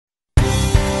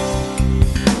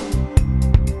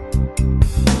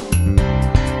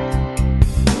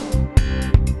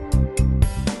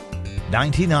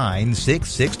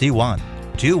$99,661.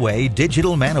 Two-way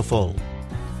digital manifold.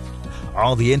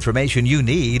 All the information you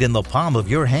need in the palm of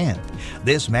your hand.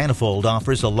 This manifold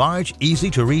offers a large,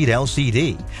 easy-to-read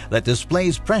LCD that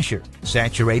displays pressure,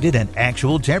 saturated and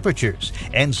actual temperatures,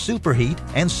 and superheat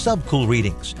and subcool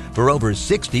readings for over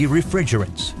 60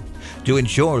 refrigerants. To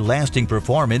ensure lasting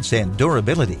performance and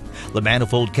durability, the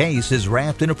manifold case is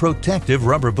wrapped in a protective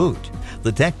rubber boot.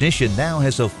 The technician now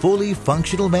has a fully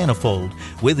functional manifold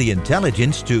with the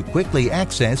intelligence to quickly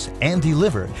access and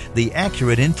deliver the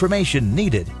accurate information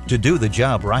needed to do the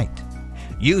job right.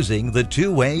 Using the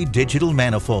two-way digital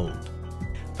manifold.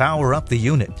 Power up the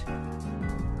unit.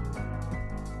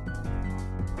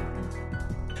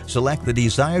 Select the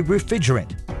desired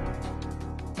refrigerant.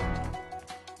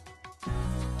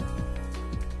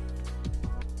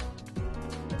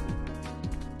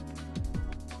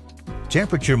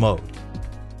 Temperature mode,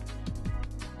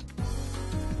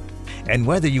 and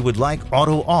whether you would like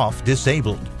auto off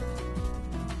disabled.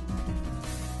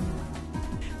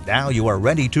 Now you are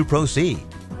ready to proceed.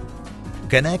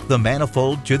 Connect the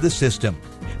manifold to the system.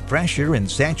 Pressure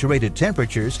and saturated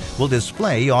temperatures will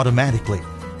display automatically.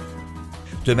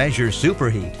 To measure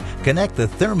superheat, connect the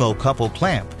thermocouple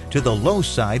clamp to the low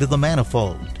side of the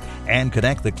manifold and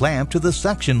connect the clamp to the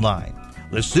suction line.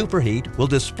 The superheat will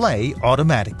display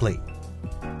automatically.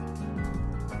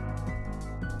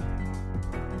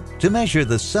 To measure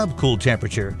the subcool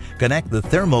temperature, connect the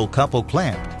thermocouple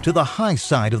clamp to the high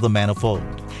side of the manifold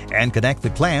and connect the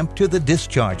clamp to the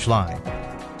discharge line.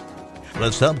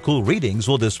 The subcool readings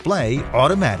will display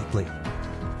automatically.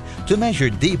 To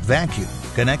measure deep vacuum,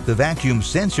 connect the vacuum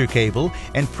sensor cable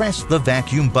and press the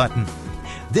vacuum button.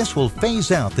 This will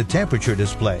phase out the temperature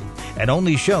display and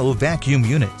only show vacuum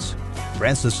units.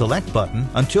 Press the select button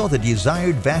until the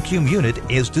desired vacuum unit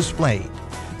is displayed.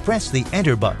 Press the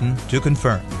enter button to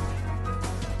confirm.